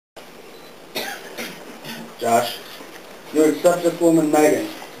Josh, you accept this woman, Megan,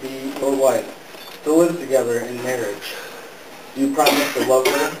 to be your wife, to live together in marriage. Do you promise to love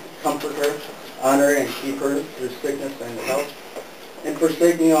her, comfort her, honor and keep her through sickness and health, and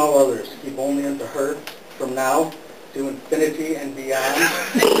forsaking all others, keep only unto her from now to infinity and beyond?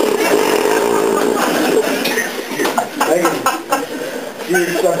 Megan, do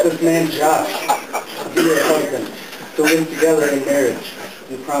you accept this man, Josh, to be your husband, to live together in marriage?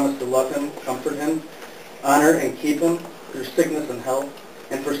 Do you promise to love him, comfort him, honor and keep him through sickness and health,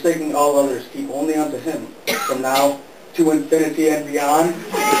 and forsaking all others, keep only unto him from now to infinity and beyond?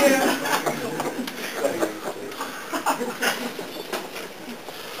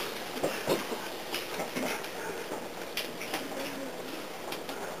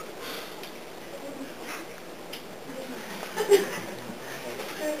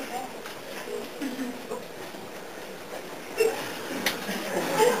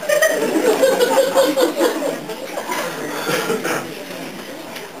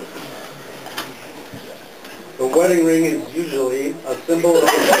 The wedding ring is usually a symbol of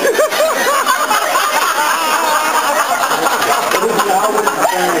and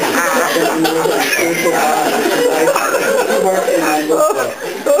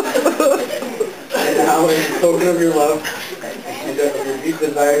now in token of your love and of your deep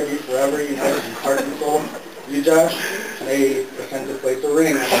desire to be forever united in heart and soul, you, Josh, may pretend to place a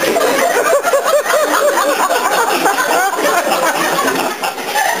ring.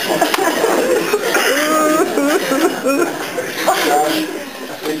 Josh,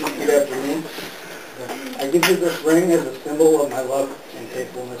 please repeat after me. I give you this ring as a symbol of my love and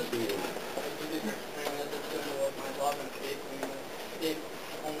faithfulness to you.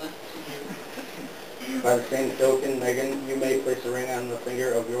 By the same token, Megan, you may place a ring on the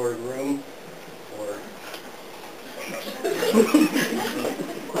finger of your groom, or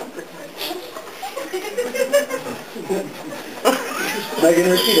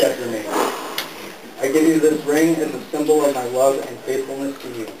Megan, repeat after me. I give you this ring as a symbol of my love and faithfulness to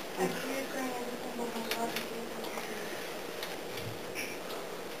you.